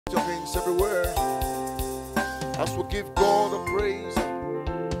lift your hands everywhere as we give God a praise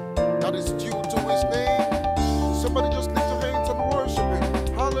that is due to his name. Somebody just lift your hands and worship him.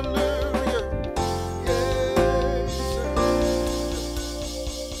 Hallelujah. Yes.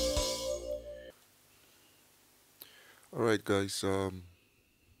 All right, guys.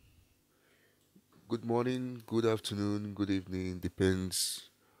 Good morning, good afternoon, good evening. Depends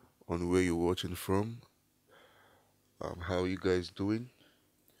on where you're watching from. How you guys doing?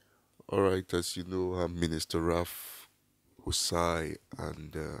 All right, as you know, I'm Minister Raf Osai,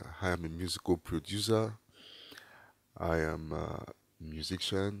 and I am a musical producer. I am a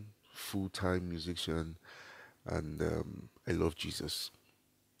musician, full-time musician, and I love Jesus.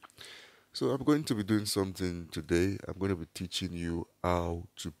 So I'm going to be doing something today. I'm going to be teaching you how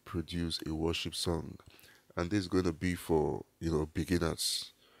to produce a worship song, and this is going to be for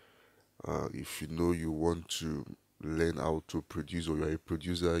beginners. If you know you want to learn how to produce, or you're a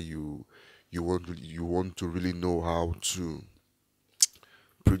producer, you want to really know how to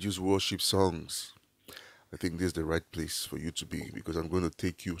produce worship songs. I think this is the right place for you to be, because I'm going to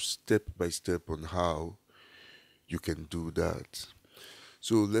take you step by step on how you can do that.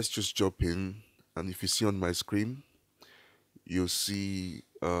 So let's just jump in. And if you see on my screen, you'll see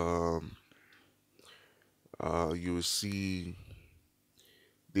you'll see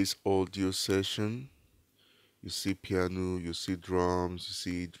this audio session. You see piano, you see drums, you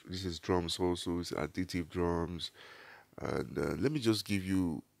see this is drums also, it's additive drums. And let me just give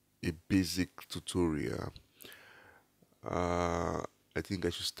you a basic tutorial. Uh, I think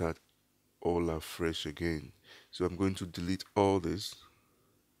I should start all afresh again. So I'm going to delete all this.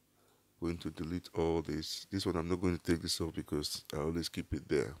 Going to delete all this. This one I'm not going to take this off because I always keep it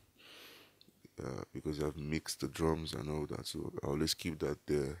there. Because I've mixed the drums and all that, so I always keep that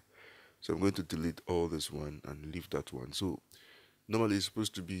there. So I'm going to delete all this one and leave that one. So normally it's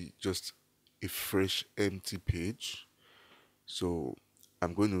supposed to be just a fresh empty page. So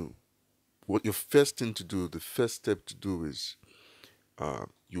I'm going to, what your first thing to do, the first step to do is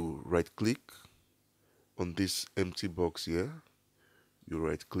you right click on this empty box here. You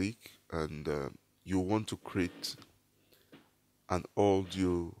right click and you want to create an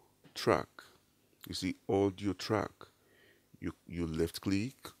audio track. You see audio track. You left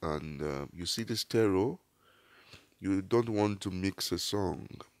click and you see the stereo. You don't want to mix a song.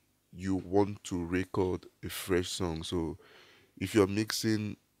 You want to record a fresh song. So if you're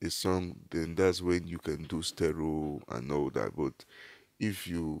mixing a song, then that's when you can do stereo and all that. But if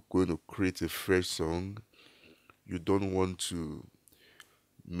you're going to create a fresh song, you don't want to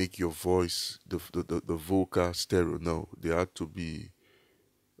make your voice the vocal stereo. No, they have to be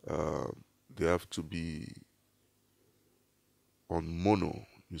uh, they have to be on mono.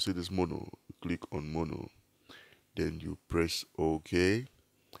 You see this mono, you click on mono, then you press OK,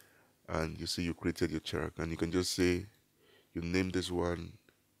 and you see you created your track, and you can just say you name this one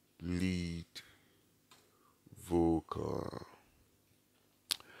lead vocal,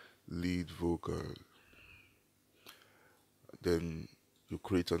 lead vocal. Then you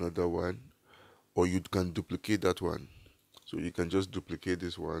create another one, or you can duplicate that one. So you can just duplicate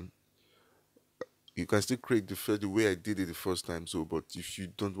this one. You can still create the way I did it the first time. So, but if you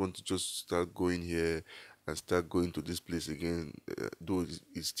don't want to just start going here and start going to this place again, though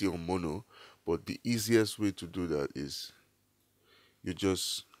it's still on mono, but the easiest way to do that is you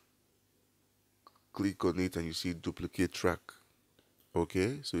just click on it and you see duplicate track.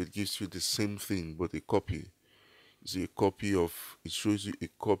 Okay, so it gives you the same thing but a copy. You see a copy of, it shows you a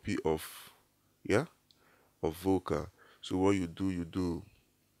copy of, yeah, of vocal. So what you do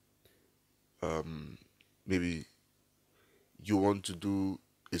maybe you want to do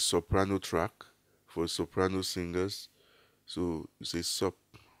a soprano track for soprano singers. So you say sup,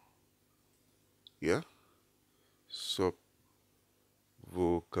 yeah, sup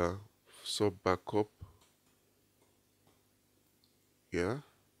vocal, sub backup, yeah,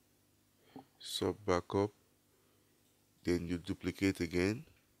 sub backup. Then you duplicate again.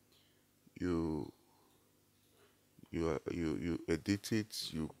 You edit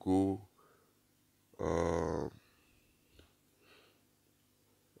it. You go uh,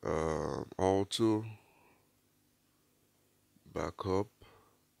 alto, backup.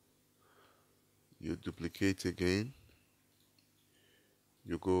 You duplicate again.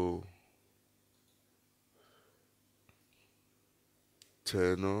 You go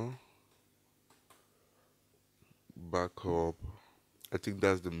tenor, backup. I think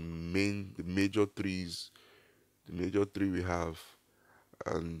that's the major threes, the major three we have.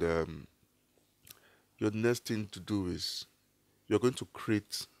 And your next thing to do is you're going to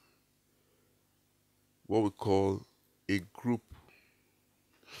create what we call a group.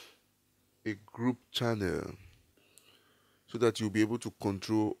 a group channel so that you'll be able to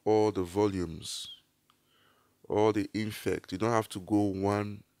control all the volumes, all the infect. You don't have to go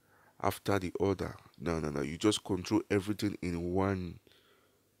one after the other. No, no, no. You just control everything in one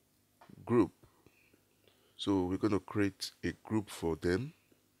group. So we're going to create a group for them.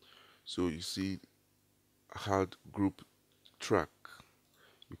 So you see, add group track.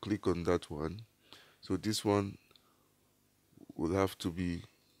 You click on that one. So this one will have to be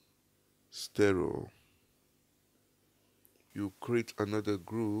stereo. You create another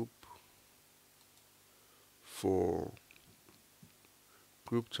group for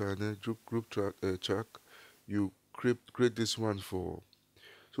group channel, group track. You create this one for.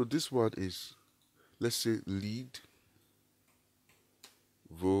 So this one is, let's say, lead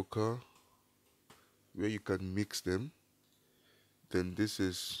vocal, where you can mix them. Then this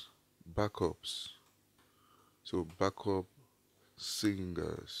is backups. So backup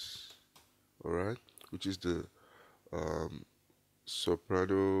singers, all right, which is the um,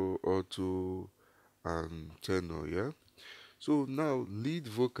 soprano, alto, and tenor. Yeah. So now lead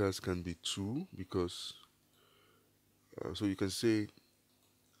vocals can be two because so you can say,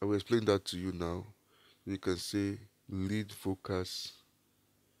 I will explain that to you now. You can say lead vocals,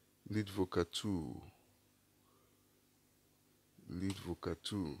 lead vocal two, lead vocal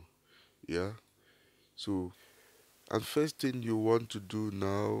two. Yeah. So, and first thing you want to do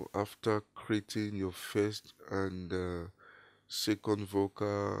now after creating your first and second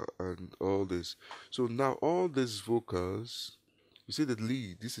vocal and all this. So now all these vocals, you see the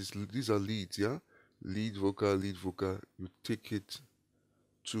lead. These are leads, yeah. Lead vocal, lead vocal. You take it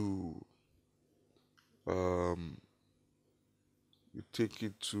to um, you take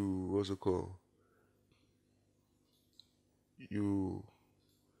it to what's it called? You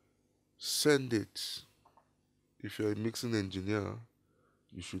send it. If you're a mixing engineer,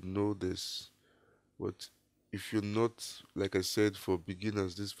 you should know this. But if you're not, like I said, for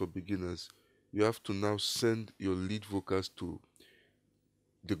beginners, this is for beginners, you have to now send your lead vocals to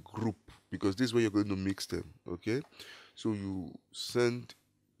the group because this is where you're going to mix them. Okay, so you send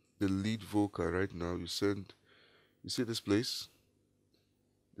the lead vocal right now. You send, you see this place?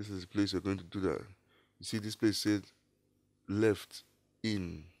 This is the place you're going to do that. You see this place said left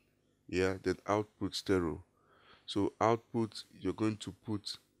in, yeah, then output stereo. So output, you're going to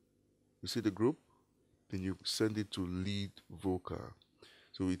put, you see the group? Then you send it to lead vocal.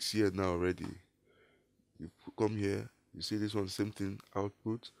 So it's here now already. You come here, you see this one, same thing,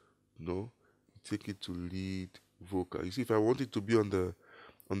 output. No, you take it to lead vocal. You see, if I want it to be on the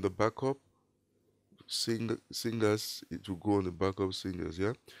backup singers, it will go on the backup singers,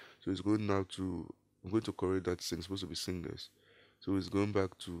 yeah. So it's going now to, I'm going to correct that thing, it's supposed to be singers. So it's going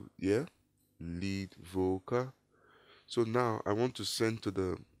back to, yeah, lead vocal. So now I want to send to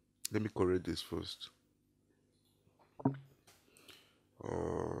the, let me correct this first.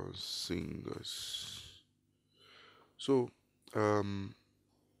 Singers. So,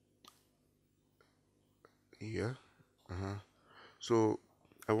 yeah, uh-huh. So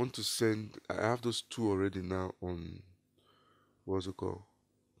I want to send, I have those two already now on, what's it called?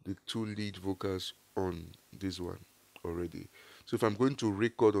 The two lead vocals on this one already. So if I'm going to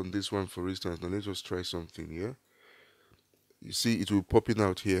record on this one, for instance, now let's just try something here. You see, it will be popping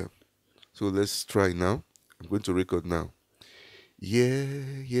out here. So let's try now. I'm going to record now. Yeah,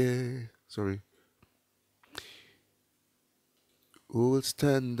 yeah. Sorry. Who will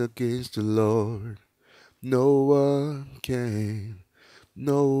stand against the Lord? No one can.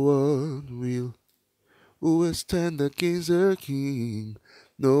 No one will. Who will stand against the King?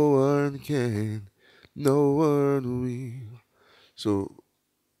 No one can. No one will. So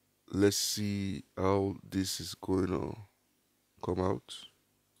let's see how this is going to come out.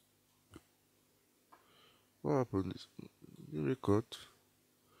 What happened? Record.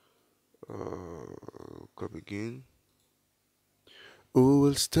 Come again. Who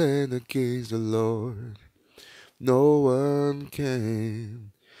will stand against the Lord? No one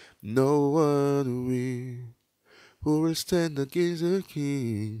can. No one will. Who will stand against the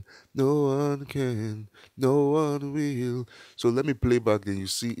King? No one can. No one will. So let me play back. Then you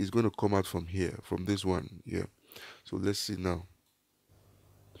see it's going to come out from here, from this one. Yeah. So let's see now.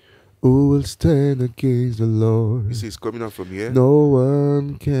 Who will stand against the Lord? You see, it's coming out from here. No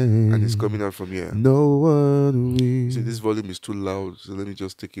one can. And it's coming out from here. No one will. You see, this volume is too loud, so let me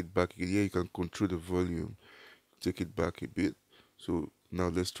just take it back again. Here you can control the volume. Take it back a bit. So now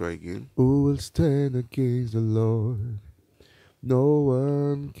let's try again. Who will stand against the Lord? No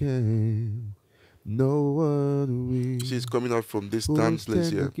one can. No one will. You see, it's coming out from this dance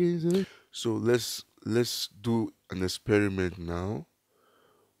place here. So let's do an experiment now.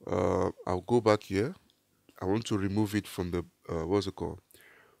 I'll go back here. I want to remove it from the what's it called?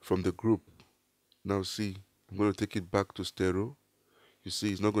 From the group. Now see, I'm going to take it back to stereo. You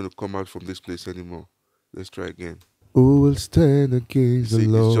see, it's not going to come out from this place anymore. Let's try again. Who will stand You against the see,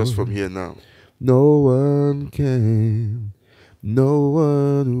 it's just Lord? from here now. No one can, no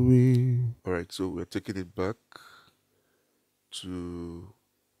one will. All right, so we're taking it back to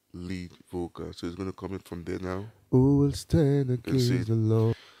lead vocal. So it's going to come in from there now. Who will stand You can see against the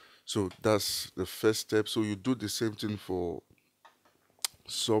Lord? So that's the first step. So you do the same thing for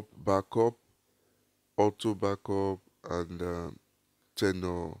sub backup, auto backup, and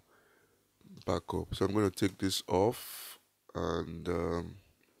tenor backup. So I'm going to take this off, and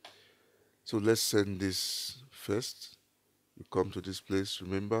so let's send this first. You come to this place,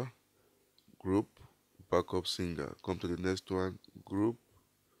 remember, group, backup singer. Come to the next one, group,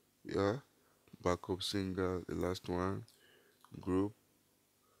 yeah, backup singer. The last one, group,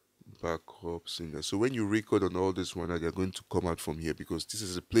 backup singer. So when you record on all this one, they're going to come out from here because this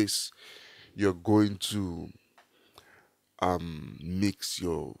is a place you're going to mix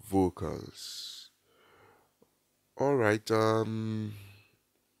your vocals. All right.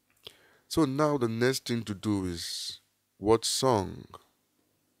 So now the next thing to do is what song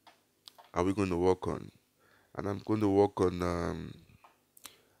are we going to work on? And I'm going to work on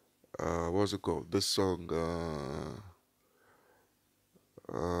what's it called? This song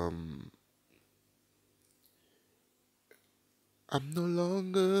um I'm no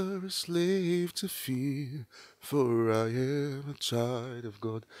longer a slave to fear, for I am a child of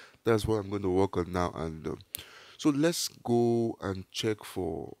God. That's what I'm going to work on now. And so let's go and check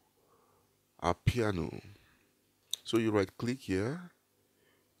for our piano. So you right click here,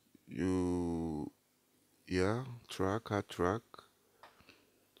 you yeah, track, add track.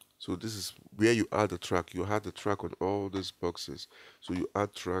 So this is where you add the track. You add the track on all these boxes. So you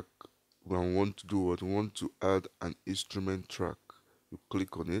add track. When I want to do what? We want to add an instrument track. You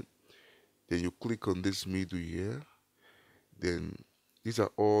click on it. Then you click on this middle here. Then these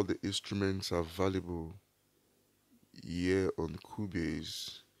are all the instruments available here on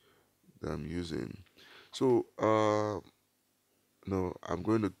Cubase that I'm using. So no, I'm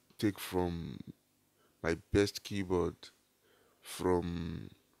going to take from my best keyboard from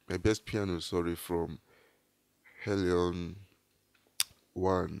my best piano, sorry, from Helion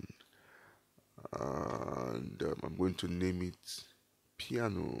 1, and I'm going to name it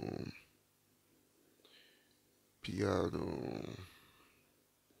piano. Piano.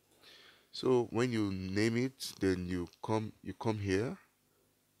 So when you name it, then you come here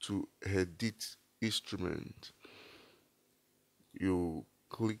to edit instrument. You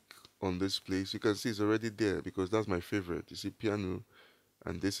click on this place. You can see it's already there because that's my favorite. You see piano,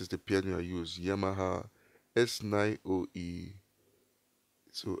 and this is the piano I use, Yamaha S90E.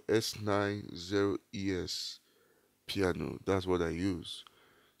 So S90ES piano. That's what I use.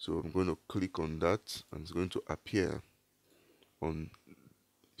 So I'm going to click on that, and it's going to appear on.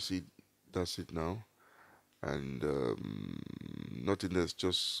 See, that's it now, and nothing else.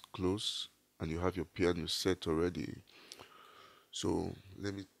 Just close, and you have your piano set already. So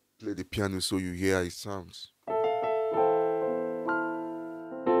let me play the piano so you hear how it sounds.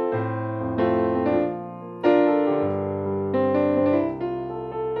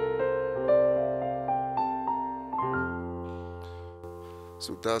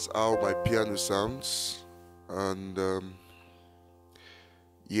 So that's how my piano sounds, and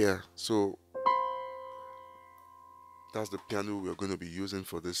yeah. So that's the piano we're going to be using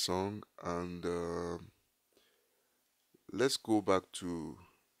for this song, and let's go back to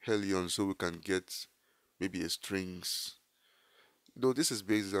Helion so we can get maybe a strings. No, this is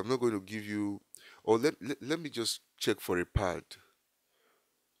basic. I'm not going to give you, or let me just check for a pad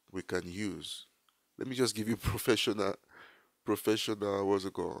we can use. Let me just give you professional, what's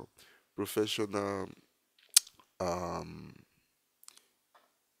it called? Professional um,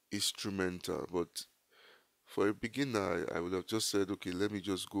 instrumental. But for a beginner, I would have just said, okay, let me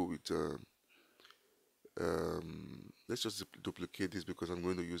just go with, let's just duplicate this because I'm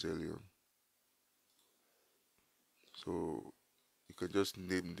going to use Alien. So you can just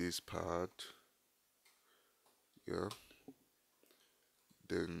name this part, yeah.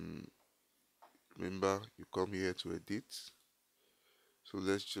 Then remember, you come here to edit. So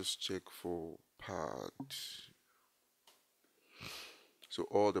let's just check for part. So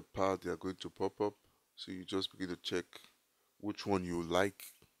all the parts they are going to pop up. So you just begin to check which one you like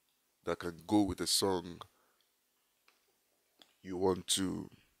that can go with the song you want to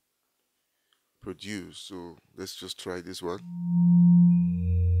produce. So let's just try this one.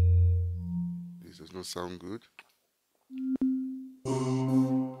 This does not sound good.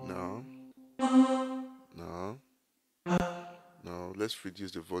 let's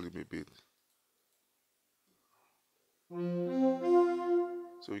reduce the volume a bit.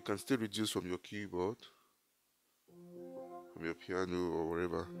 So you can still reduce from your keyboard, from your piano or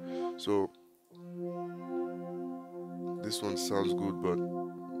wherever. So this one sounds good, but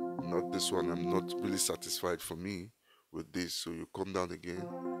not this one. I'm not really satisfied for me with this. So you come down again.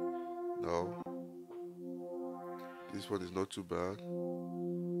 Now this one is not too bad.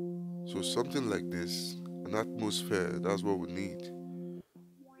 So something like this, an atmosphere, that's what we need.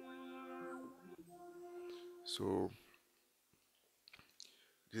 So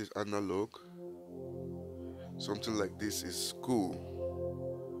this is analog. Something like this is cool.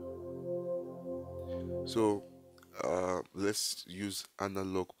 So let's use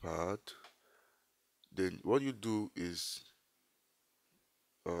analog pad. Then what you do is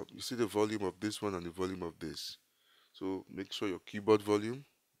you see the volume of this one and the volume of this. So make sure your keyboard volume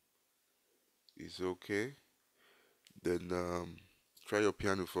is okay. Then try your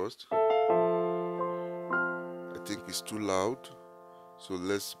piano first. I think it's too loud. So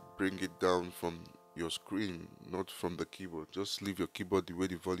let's bring it down from your screen, not from the keyboard. Just leave your keyboard the way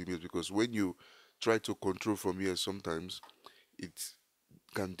the volume is, because when you try to control from here, sometimes it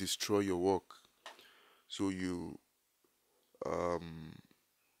can destroy your work. So you um,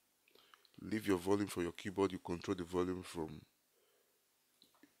 leave your volume for your keyboard, you control the volume from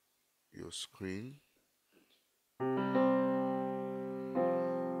your screen.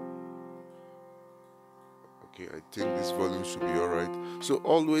 Okay, I think this volume should be alright. So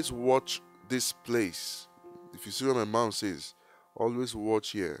always watch this place. If you see where my mouse is, always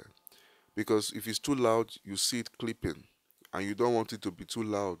watch here. Because if it's too loud, you see it clipping. And you don't want it to be too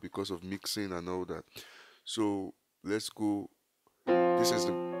loud because of mixing and all that. So let's go. This is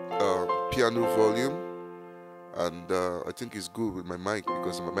the piano volume. And I think it's good with my mic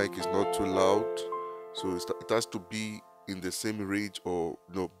because my mic is not too loud. So it has to be in the same range or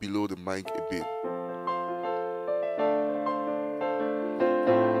below the mic a bit.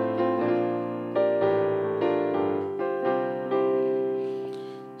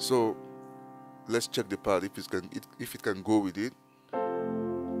 So let's check the pad if it can go with it.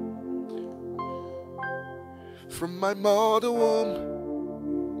 From my mother womb,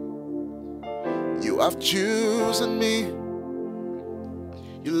 you have chosen me.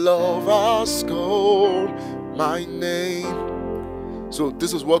 Your love has called my name. So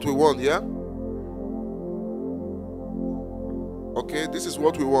this is what we want, yeah? Okay, this is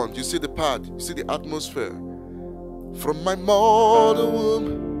what we want. You see the pad, you see the atmosphere. From my mother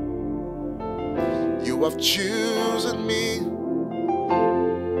womb, you have chosen me.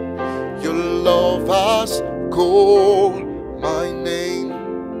 Your love has called my name.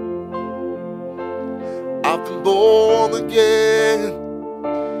 I've been born again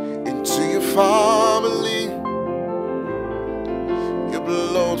into your family. Your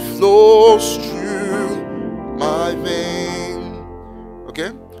blood flows through my vein.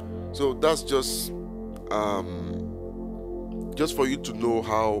 Okay, so that's just for you to know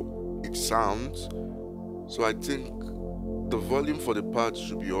how it sounds. So I think the volume for the pad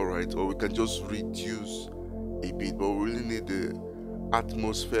should be alright, or we can just reduce a bit, but we really need the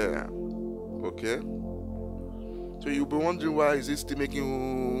atmosphere. Okay, so you'll be wondering why is it still making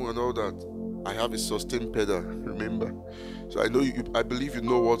and all that. I have a sustain pedal, remember? So I believe you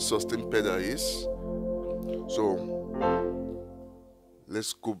know what sustain pedal is. So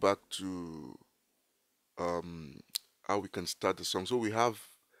let's go back to how we can start the song. So we have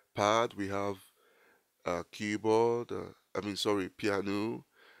pad, we have keyboard, piano,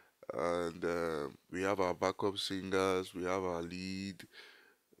 and we have our backup singers, we have our lead,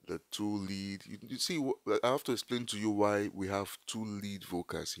 the two lead. You see, I have to explain to you why we have two lead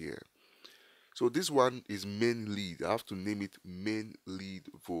vocals here. So this one is main lead. I have to name it main lead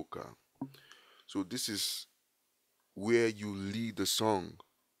vocal. So this is where you lead the song.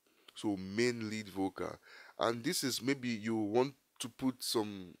 So main lead vocal. And this is maybe you want to put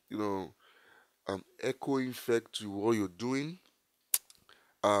some, echo effect to what you're doing.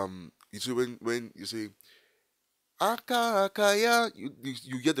 You see when you say aka akaya,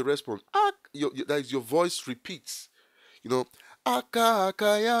 you get the response. That is your voice repeats. Aka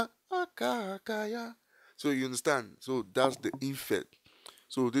akaya, aka akaya. So you understand. So that's the effect.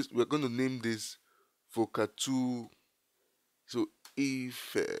 So this we're going to name this vocal 2. So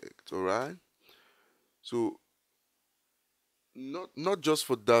effect, all right. So not just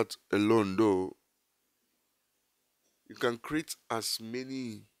for that alone though. You can create as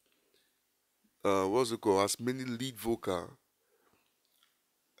many what's it called, as many lead vocal,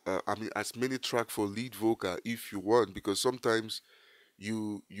 as many track for lead vocal if you want, because sometimes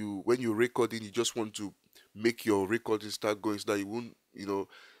you when you're recording you just want to make your recording start going, so that you won't,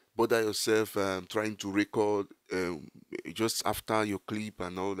 bother yourself trying to record just after your clip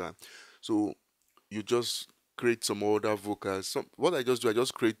and all that. So you just create some other vocals. What I just do, I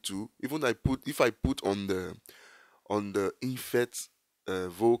just create two. Even I put if I put on the infet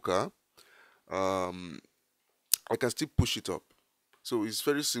vocal, um, I can still push it up. So it's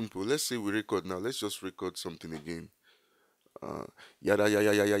very simple. Let's say we record now. Let's just record something again. Uh, yada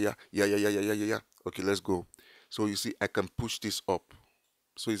yada yada yada yada yada yada yada. Okay, let's go. So you see, I can push this up.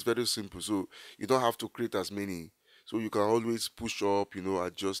 So it's very simple. So you don't have to create as many. So you can always push up,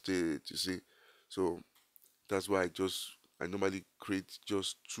 adjust it. You see. So that's why I normally create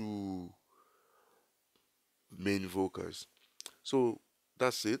just two main vocals. So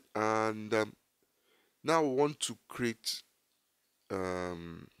that's it. And now um we want to create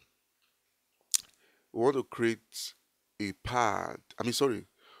a pad. I mean, sorry,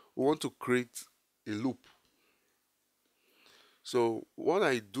 we want to create a loop. So what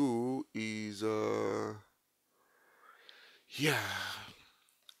I do is, yeah,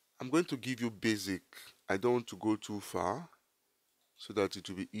 I'm going to give you basic. I don't want to go too far, so that it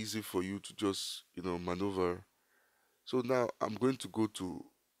will be easy for you to just, maneuver. So now I'm going to go to,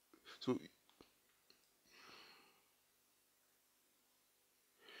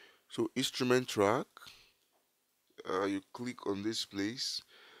 so instrument track. You click on this place.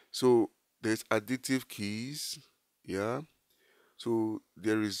 So there's additive keys. Yeah. So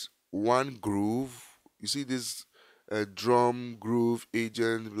there is one groove. You see this drum groove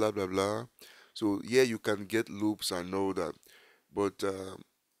agent, blah blah blah. So yeah, you can get loops and all that, but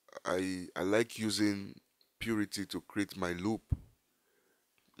I like using Purity to create my loop.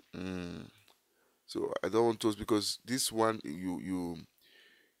 Mm. So I don't want those, because this one, you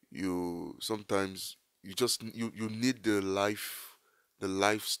sometimes you need the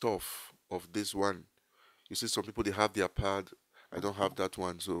live stuff of this one. You see, some people, they have their pad. I don't have that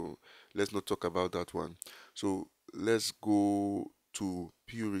one, so let's not talk about that one. So let's go to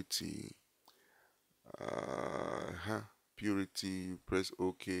Purity. Huh. Purity, press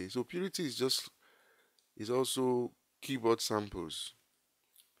OK. So Purity is also keyboard samples,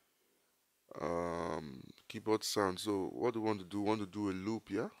 keyboard sound. So what do we want to do? We want to do a loop,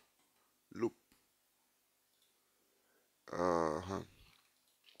 yeah? Loop. Uh-huh.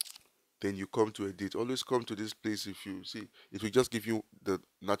 Then you come to edit. Always come to this place. If you see, it will just give you the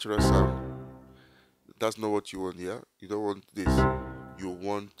natural sound. That's not what you want, yeah? You don't want this. You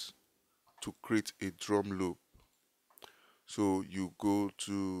want to create a drum loop. So you go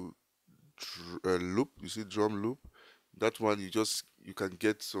to loop. You see drum loop. That one, you can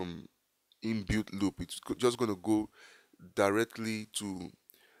get some inbuilt loop. It's just gonna go directly to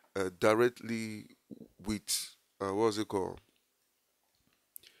directly with what's it called?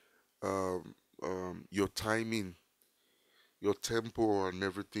 Um, your timing, your tempo, and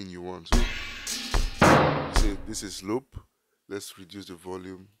everything you want. So you see, this is loop. Let's reduce the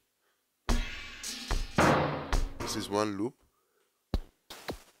volume. This is one loop.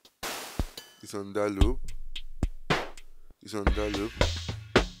 This on that loop. This on that loop.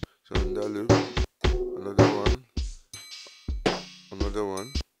 This on that loop. Another one. Another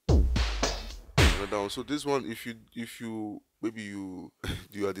one. Another one. So this one, if you maybe you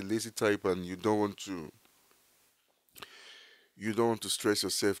you are the lazy type and you don't want to stress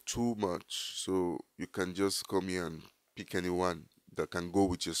yourself too much, so you can just come here and pick anyone that can go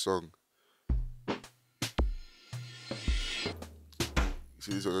with your song.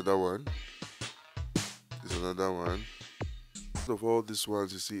 See, this another one. This another one. Out of all these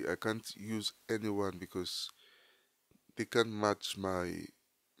ones, you see, I can't use anyone because they can't match my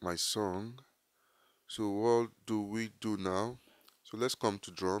song. So what do we do now? So let's come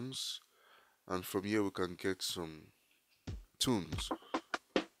to drums, and from here we can get some tunes.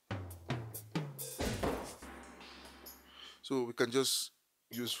 So we can just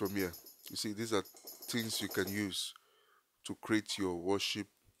use from here. You see, these are things you can use to create your worship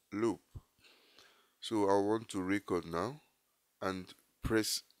loop. So I want to record now and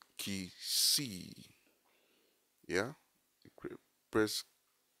press key C. Yeah, press.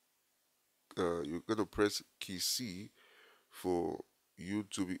 You're gonna press key C for you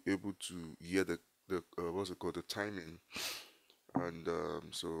to be able to hear the what's it called, the timing. And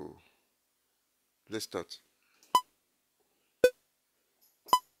so let's start.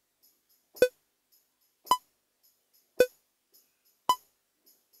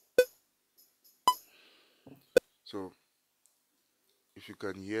 So if you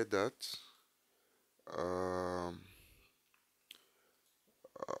can hear that, um,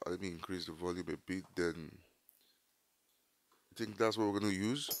 let me increase the volume a bit. Then I think that's what we're gonna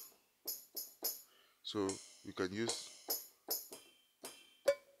use. So you can use,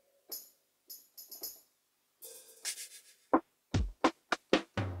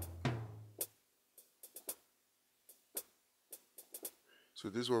 so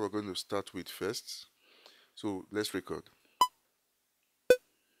this one we're going to start with first. So let's record.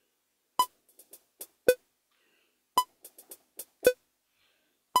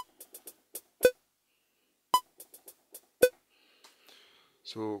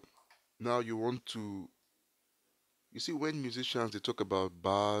 So now you want to, you see, when musicians they talk about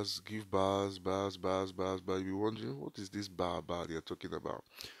bars, give bars, bars, bars, bars, bars, you're wondering what is this bar they're talking about.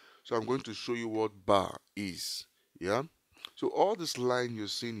 So I'm going to show you what bar is. Yeah. So all this line you're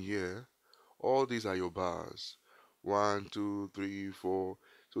seeing here, all these are your bars. 1, 2, 3, 4.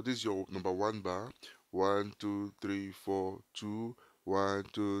 So this is your number one bar. 1, 2, 3, 4, 2. 1,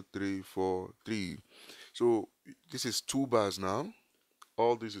 2, 3, 4, 3. So this is two bars now.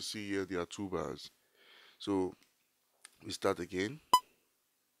 All these you see here, they are two bars. So we start again.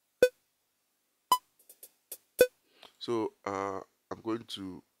 So I'm going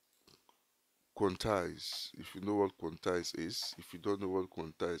to quantize. If you know what quantize is, if you don't know what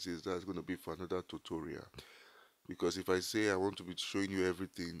quantize is, that's going to be for another tutorial. Because if I say I want to be showing you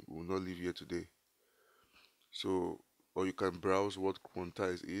everything, we will not leave here today. So, or you can browse what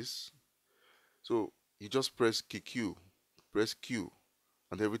quantize is. So you just press Q, press Q,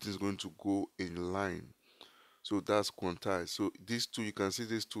 and everything's going to go in line. So that's quantize. So these two, you can see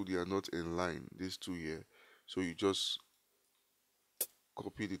these two, they are not in line. These two here. So you just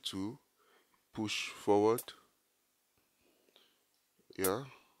copy the two, push forward. Yeah,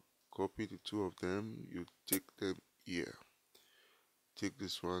 copy the two of them. You take them here. Take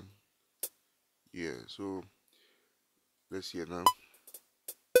this one here. So let's see now.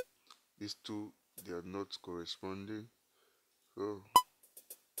 These two, they are not corresponding. So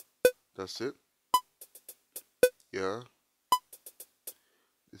that's it. Yeah,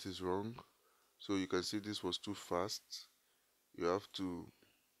 this is wrong. So you can see this was too fast. You have to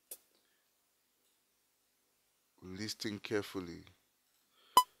listen carefully.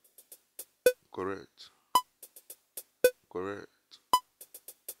 Correct. Correct.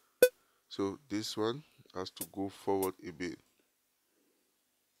 So this one has to go forward a bit.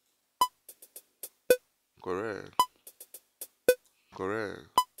 Correct. Correct.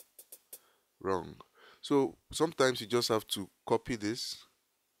 Wrong. So sometimes you just have to copy this.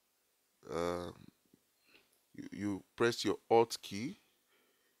 Um, you press your Alt key.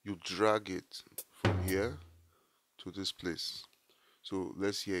 You drag it from here to this place. So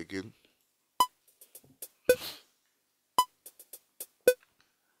let's hear again.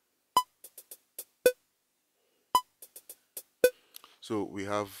 So we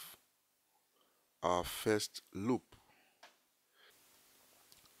have our first loop.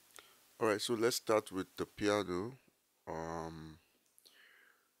 All right, so let's start with the piano. Um,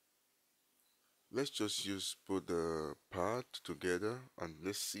 let's just use put the part together and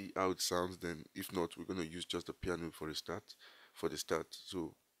let's see how it sounds. Then, if not, we're gonna use just the piano for the start. For the start,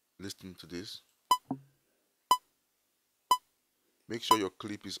 so listen to this. Make sure your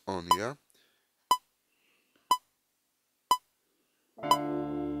clip is on. Yeah.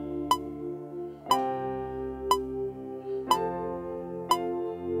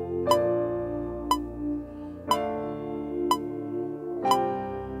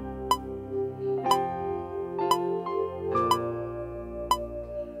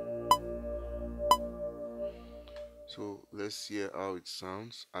 So let's hear how it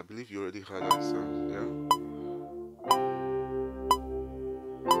sounds. I believe you already heard how it sounds. Yeah.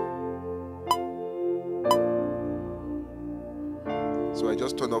 So I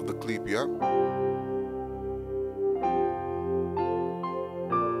just turned off the clip. Yeah.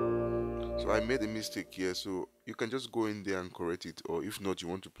 So I made a mistake here, so you can just go in there and correct it, or if not, you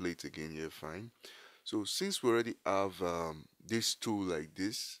want to play it again, yeah, fine. So since we already have this tool like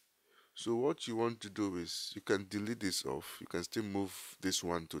this, so what you want to do is you can delete this off. You can still move this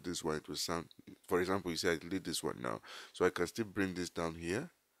one to this one. It will sound, for example, you say I delete this one now, so I can still bring this down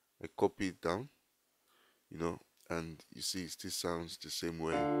here. I copy it down, you know, and you see it still sounds the same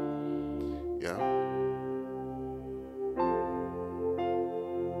way. Yeah.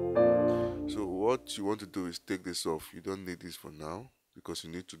 So what you want to do is take this off. You don't need this for now because you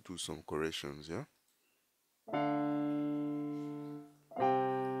need to do some corrections. Yeah.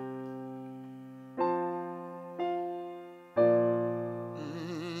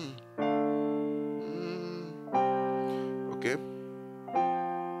 Mm, okay.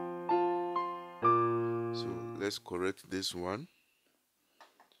 So let's correct this one.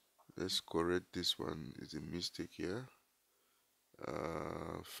 Let's correct this one. It's a mistake here.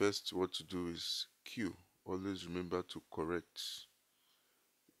 First, what to do is EQ. Always remember to correct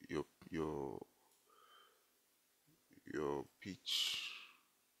your your your pitch.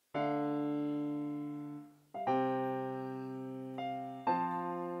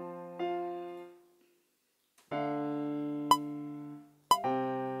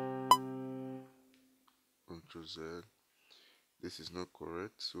 Ctrl Z. This is not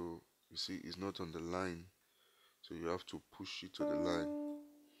correct, so you see it's not on the line, so you have to push it to the line.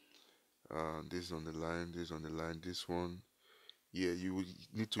 This is on the line, this is on the line, this one. Yeah, you will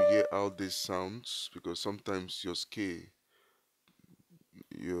need to hear out these sounds because sometimes your scale,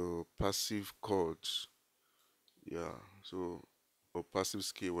 your passive chords, yeah, so, or passive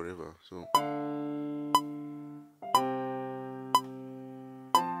scale, whatever. So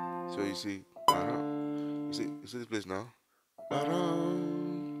you see, you see this place now.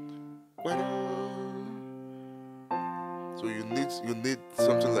 So you need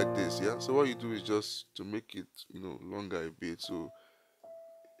something like this, yeah. So what you do is just to make it, longer a bit, so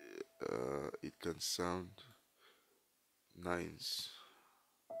it can sound nice.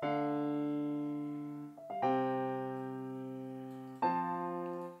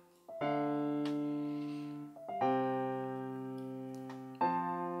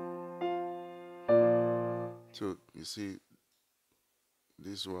 So you see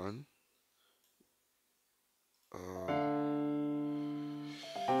this one.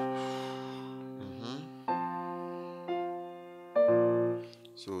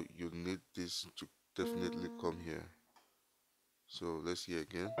 So you need this to definitely come here. So let's hear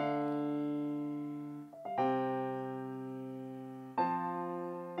again.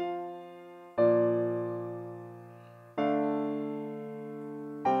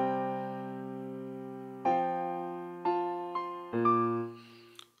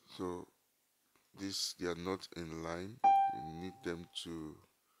 So they are not in line. You need them to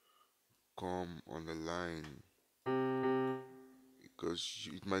come on the line because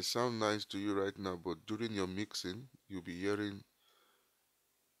it might sound nice to you right now, but during your mixing, you'll be hearing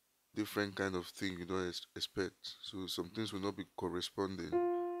different kind of thing you don't expect. So some things will not be corresponding,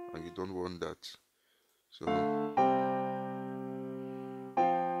 and you don't want that. So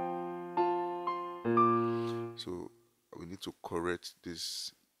we need to correct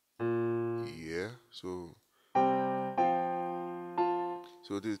this here. So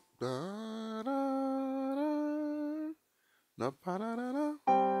this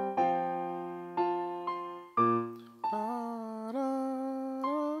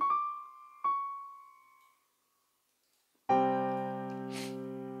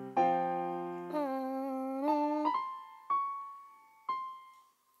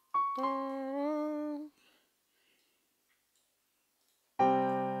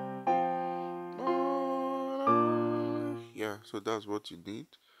yeah, so that's what you need.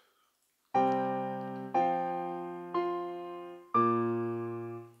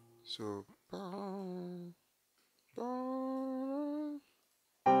 So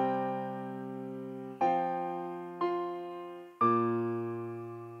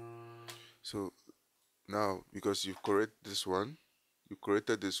so now because you corrected this one,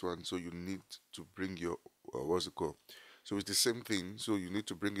 so you need to bring your what's it called? So it's the same thing. So you need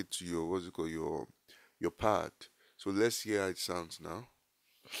to bring it to your what's it called? Your pad. So let's hear how it sounds now.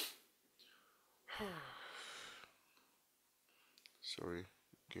 Sorry.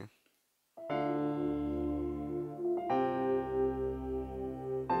 Okay.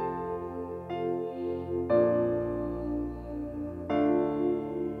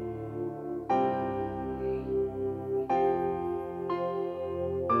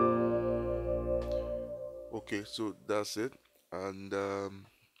 Okay, so that's it. And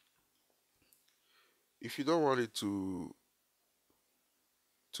if you don't want it to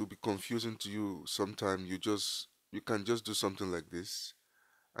be confusing to you, sometime you can just do something like this,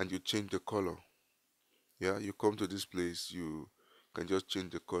 and you change the color. Yeah, you come to this place, you can just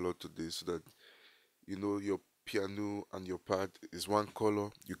change the color to this so that your piano and your pad is one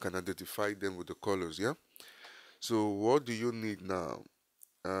color. You can identify them with the colors. Yeah. So what do you need now?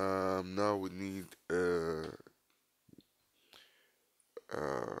 Now we need uh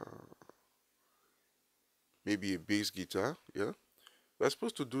maybe a bass guitar. Yeah. We're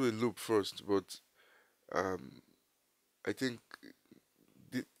supposed to do a loop first, but um I think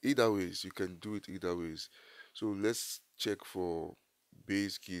either ways you can do it either ways. So let's check for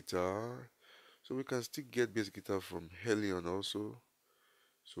bass guitar. So we can still get bass guitar from Helion also.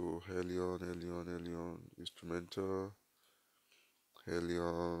 So Helion, instrumental,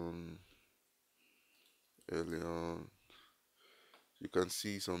 Helion, Helion. You can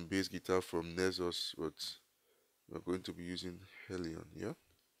see some bass guitar from Nesos, but we're going to be using Helion, yeah?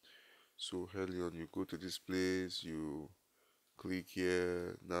 So early on, you go to this place, you click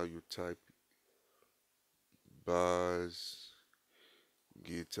here. Now you type bass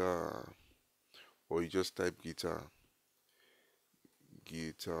guitar, or you just type guitar.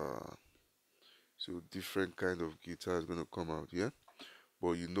 So different kind of guitar is gonna come out, yeah.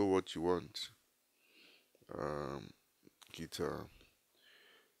 But you know what you want. Um, Guitar.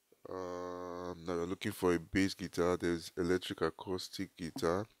 Now you're looking for a bass guitar. There's electric acoustic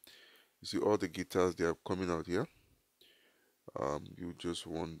guitar. You see all the guitars they are coming out here. You just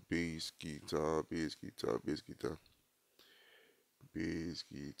want bass guitar, bass guitar, bass guitar, bass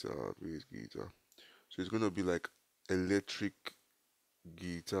guitar, bass guitar. So it's gonna be like electric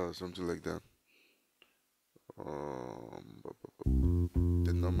guitar, something like that.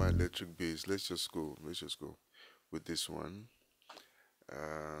 The normal electric bass. Let's just go. Let's just go with this one.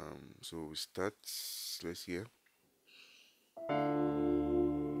 So we start. Let's hear.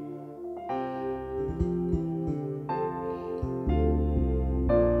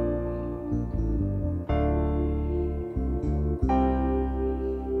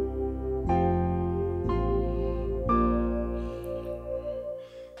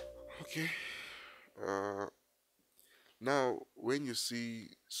 Okay. Uh, Now when you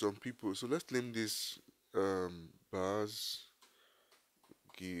see some people, so let's name this bass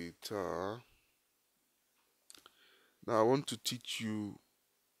guitar. Now I want to teach you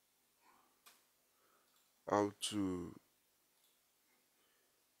how to.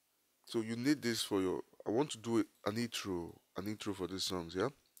 So you need this for your. I want to do an intro for these songs. Yeah,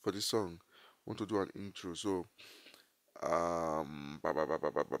 for this song, I want to do an intro. So ba, ba, ba,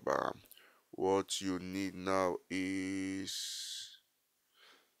 ba, ba, ba, ba. What you need now is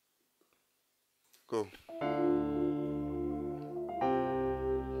go.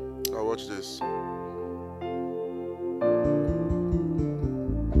 Now watch this.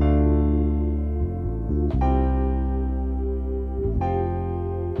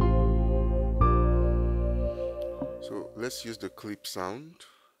 So let's use the clip sound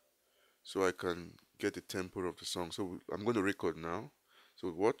so I can get the tempo of the song. So I'm going to record now.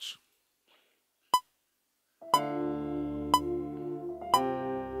 So watch.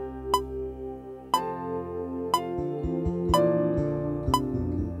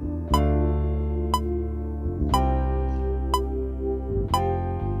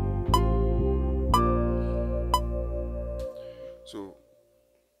 So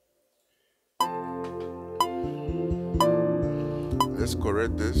let's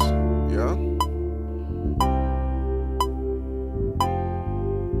correct this. Yeah.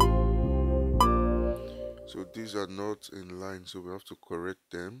 So these are not in line, so we have to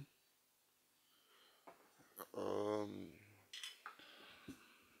correct them. Um,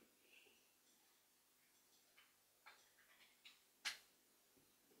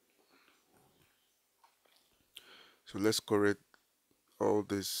 so let's correct all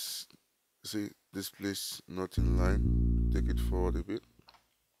this. See this place not in line. Take it forward a bit.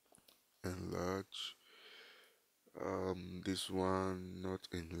 Enlarge. This one not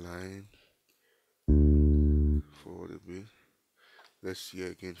in line. Forward a bit. Let's see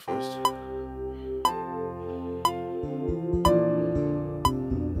again first.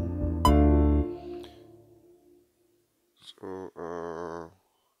 So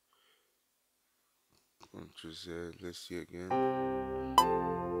Ctrl Z. Let's see again.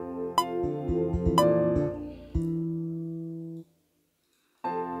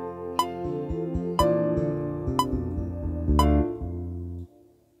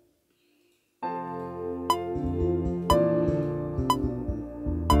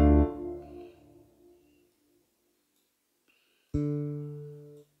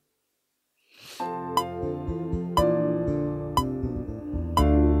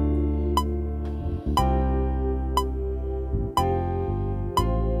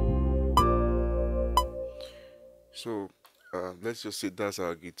 So let's just say that's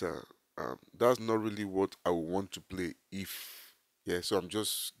our guitar. That's not really what I would want to play if, yeah. So I'm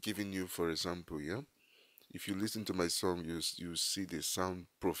just giving you for example, yeah. If you listen to my song, you see they sound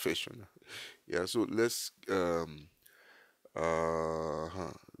professional, yeah. So let's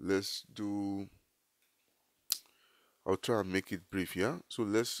do. I'll try and make it brief, yeah. So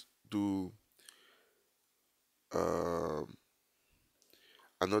let's do um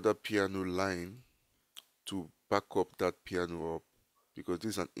another piano line to back up that piano up because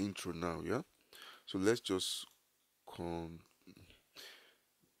this is an intro now, yeah. So let's just con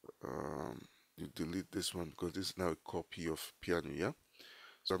you delete this one because this is now a copy of piano, yeah.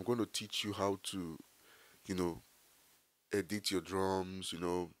 So I'm going to teach you how to, you know, edit your drums, you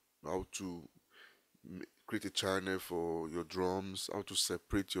know, how to create a channel for your drums, how to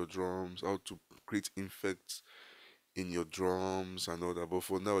separate your drums, how to create effects in your drums and all that. But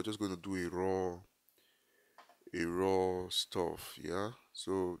for now, we're just going to do a raw stuff. Yeah.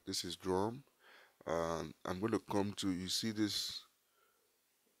 So this is drum, and I'm going to come to, you see this.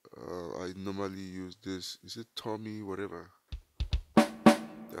 I normally use this. Is it Tommy whatever?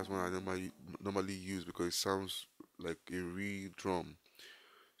 That's one I normally use because it sounds like a real drum.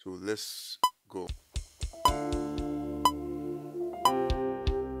 So let's go.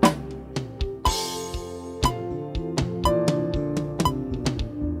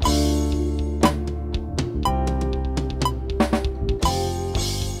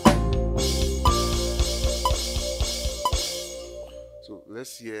 So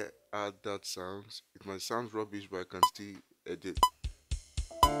let's hear how that sounds. It might sound rubbish, but I can still edit.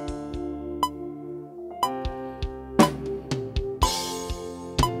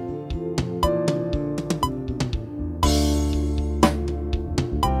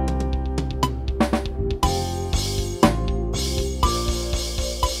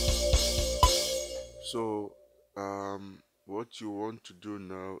 So what you want to do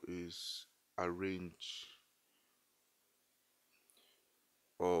now is arrange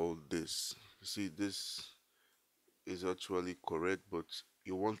all this. See, this is actually correct, but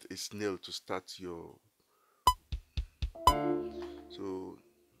you want a snail to start your. So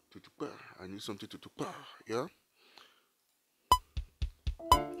tutupa, I need something to tutupa, yeah.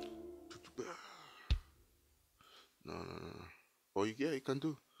 Tutupa. No, no, no, no. Oh yeah, you can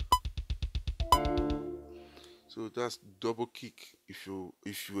do. So that's double kick. If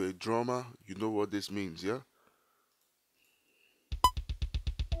you're a drummer, you know what this means, yeah.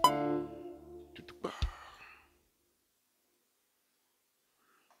 Tutupa.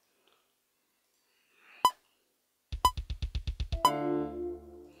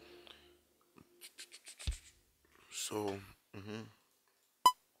 So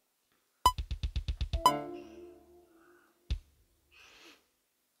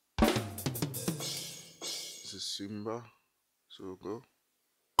this is Simba. So go.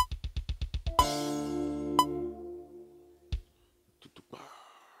 Tutupa.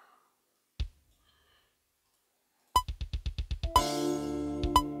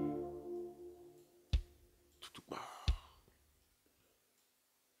 Tutupa.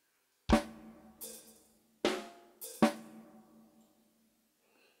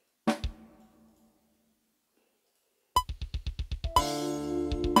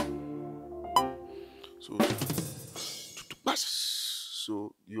 So tutupa.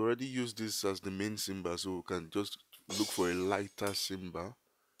 So you already use this as the main Simba, so you can just look for a lighter Simba.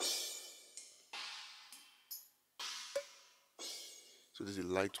 So this is a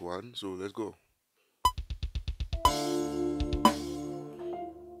light one. So let's go.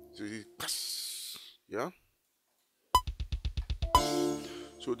 So yeah.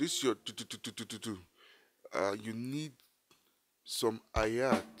 So this is your you need some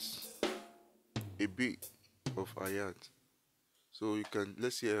ayat, a bit of ayat. So you can,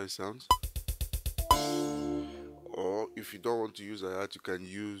 let's hear how it sounds. Or if you don't want to use ayat, you can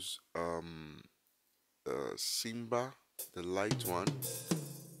use Simba, the light one.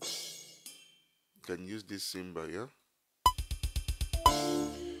 You can use this Simba, yeah.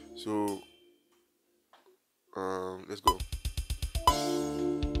 So let's go.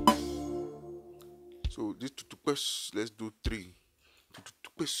 So this tutupesh, let's do 3.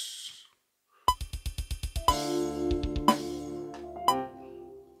 Tutupesh.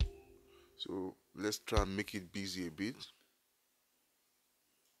 So let's try and make it busy a bit.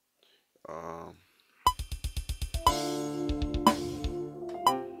 Um,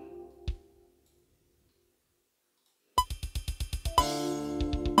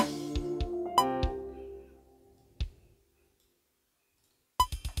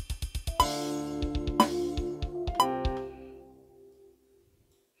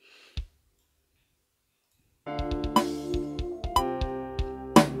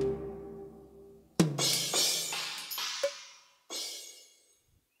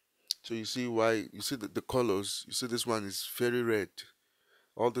 so you see why, you see the colors, you see this one is very red.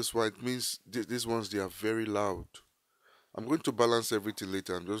 All this white means these ones, they are very loud. I'm going to balance everything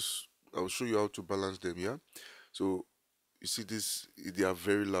later. I'll show you how to balance them, yeah? So you see this, they are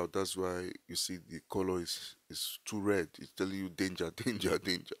very loud. That's why you see the color is too red. It's telling you danger, danger,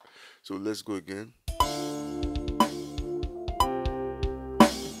 danger. So let's go again.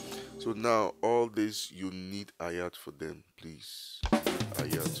 So now all this, you need ayat for them, please. You need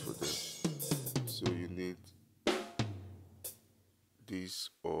ayat for them. So you need this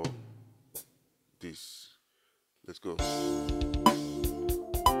or this. Let's go.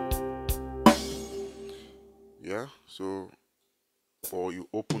 So, or you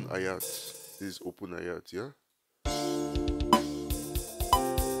open ayat. This is open ayat, yeah.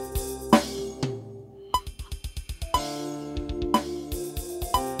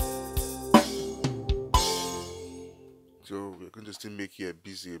 So we're going to still make here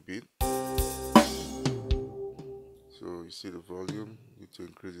busy a bit. So you see the volume, need to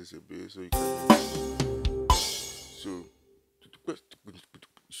increase this a bit so you can. So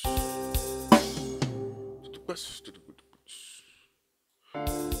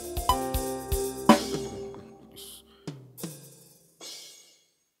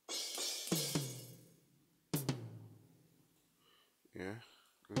yeah.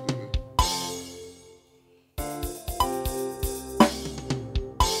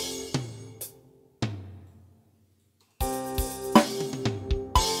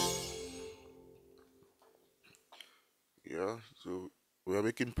 Yeah, so we are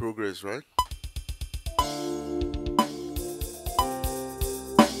making progress, right?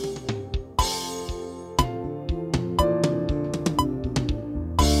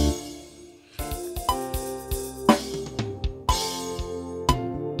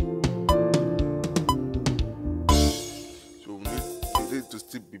 So we need to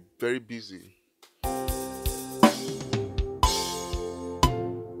still be very busy.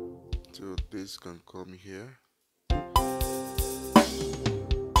 So this can come here.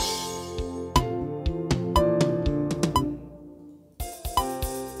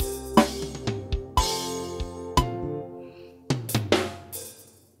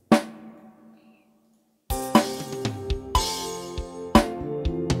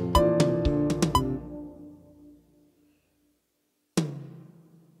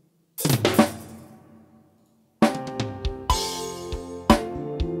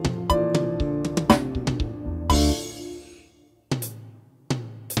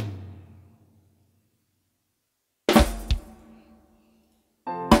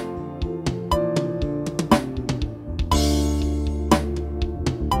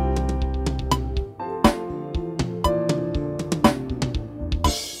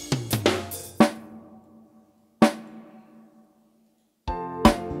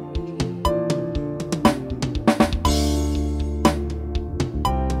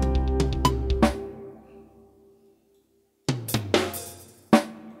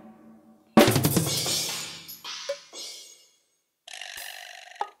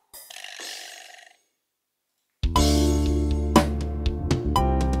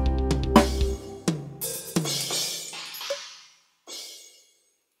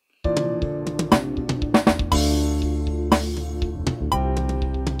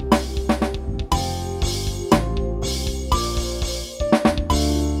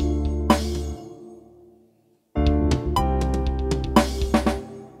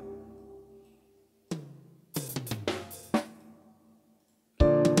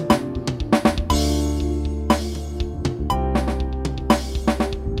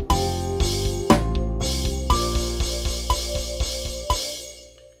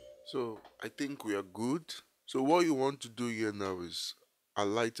 So I think we are good. So what you want to do here now is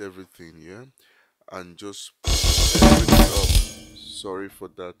alight everything, yeah, and just bring it up. Sorry for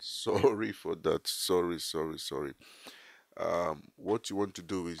that. Sorry for that. Sorry. What you want to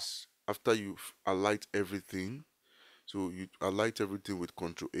do is after you alight everything, so you alight everything with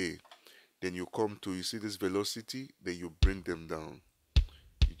Control A. Then you come to you see this velocity. Then you bring them down.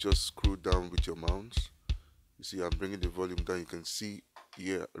 You just screw down with your mouse. You see, I'm bringing the volume down. You can see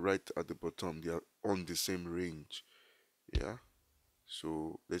here right at the bottom they are on the same range. Yeah.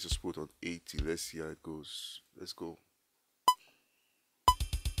 So let's just put on 80. Let's see how it goes. Let's go.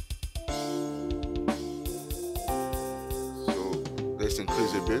 So let's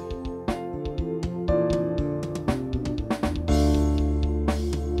increase a bit.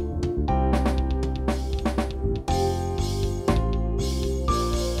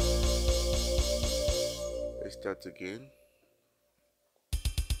 Let's start again.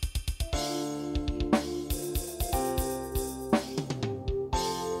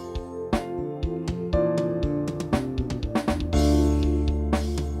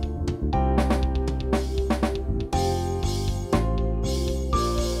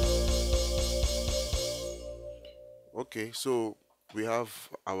 Okay, so we have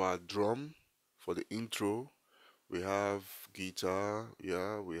our drum for the intro. We have guitar,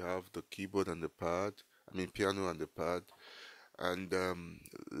 yeah, we have the keyboard and the pad. I mean piano and the pad. And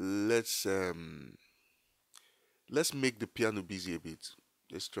let's make the piano busy a bit.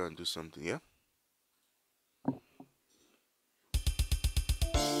 Let's try and do something, yeah?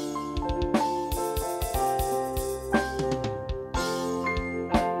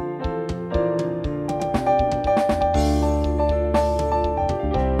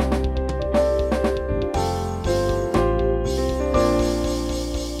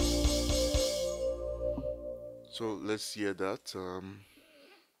 let's hear that. So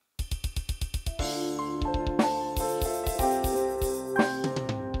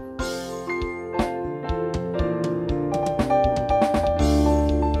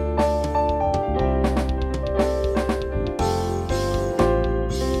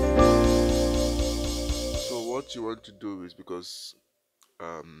what you want to do is, because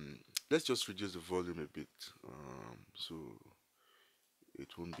um, let's just reduce the volume a bit, so it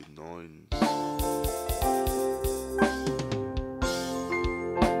won't be noise.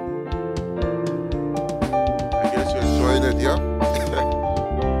 I guess you're enjoying it, yeah?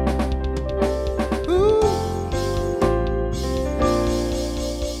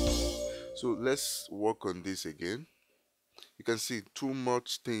 So let's work on this again. You can see too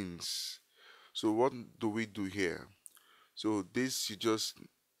much things. So what do we do here? So this, you just,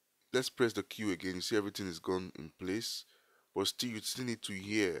 let's press the Q again. You see everything is gone in place, but still you still need to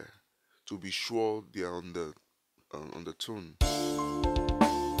hear to be sure they are on the tune.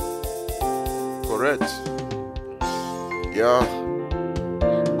 Correct. Yeah.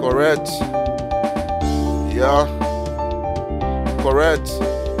 Correct. Yeah. Correct.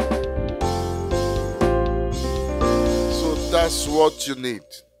 So that's what you need.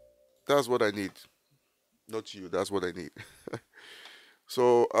 That's what I need. Not you. That's what I need.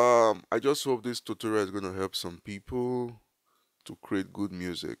 So I just hope this tutorial is going to help some people to create good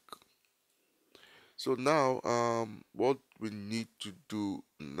music. So now what we need to do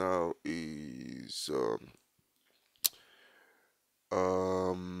now is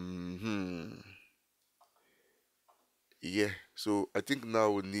yeah. So I think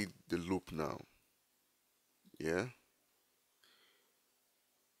now we need the loop now. Yeah.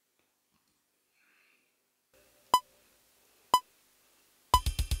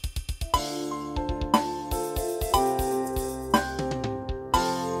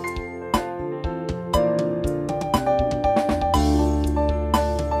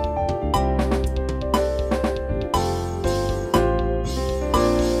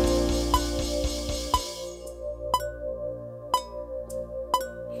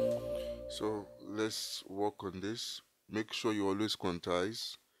 So let's work on this. Make sure you always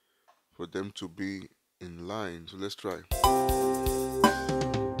quantize for them to be in line. So let's try.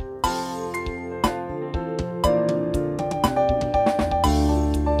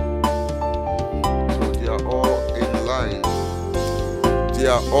 So they are all in line. They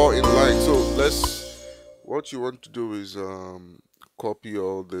are all in line. So what you want to do is copy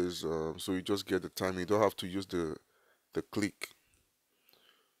all this, so you just get the timing. You don't have to use the click.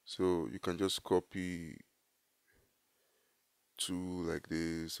 So you can just copy two like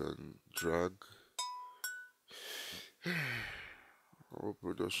this and drag. All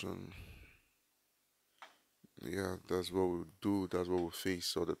production. Yeah, that's what we'll do. That's what we'll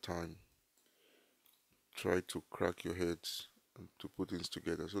face all the time. Try to crack your heads and to put things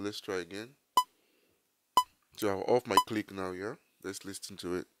together. So let's try again. So I'll off my click now, yeah? Let's listen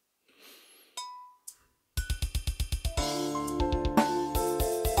to it.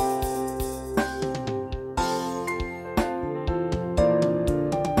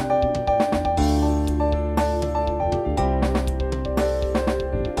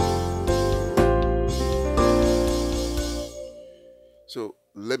 So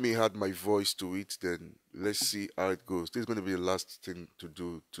let me add my voice to it, then let's see how it goes. This is going to be the last thing to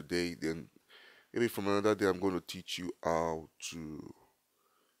do today. Then maybe from another day, I'm going to teach you how to,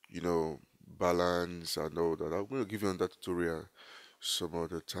 balance and all that. I'm going to give you another tutorial some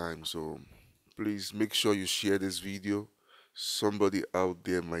other time. So please make sure you share this video. Somebody out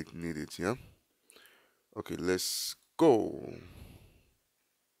there might need it, yeah? Okay, let's go.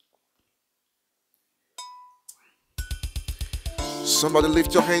 Somebody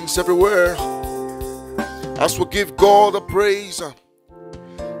lift your hands everywhere as we give God a praise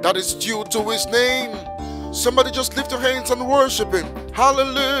that is due to his name. Somebody just lift your hands and worship him.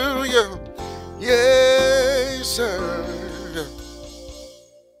 Hallelujah. Yes, sir.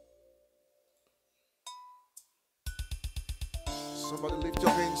 Somebody lift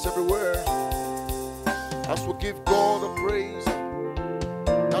your hands everywhere as we give God a praise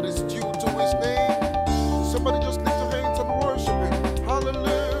that is due to his name. Somebody just lift your hands and worship him.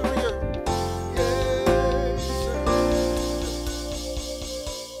 Hallelujah. Yes, sir.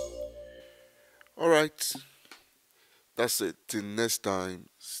 All right. That's it. Till next time,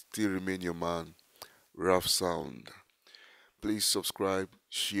 still remain your man, Rough Sound. Please subscribe,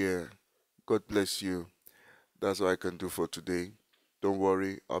 share. God bless you. That's all I can do for today. Don't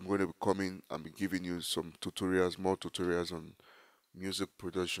worry, I'm going to be coming and be giving you some tutorials, more tutorials on music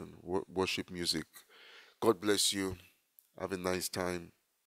production, worship music. God bless you. Have a nice time.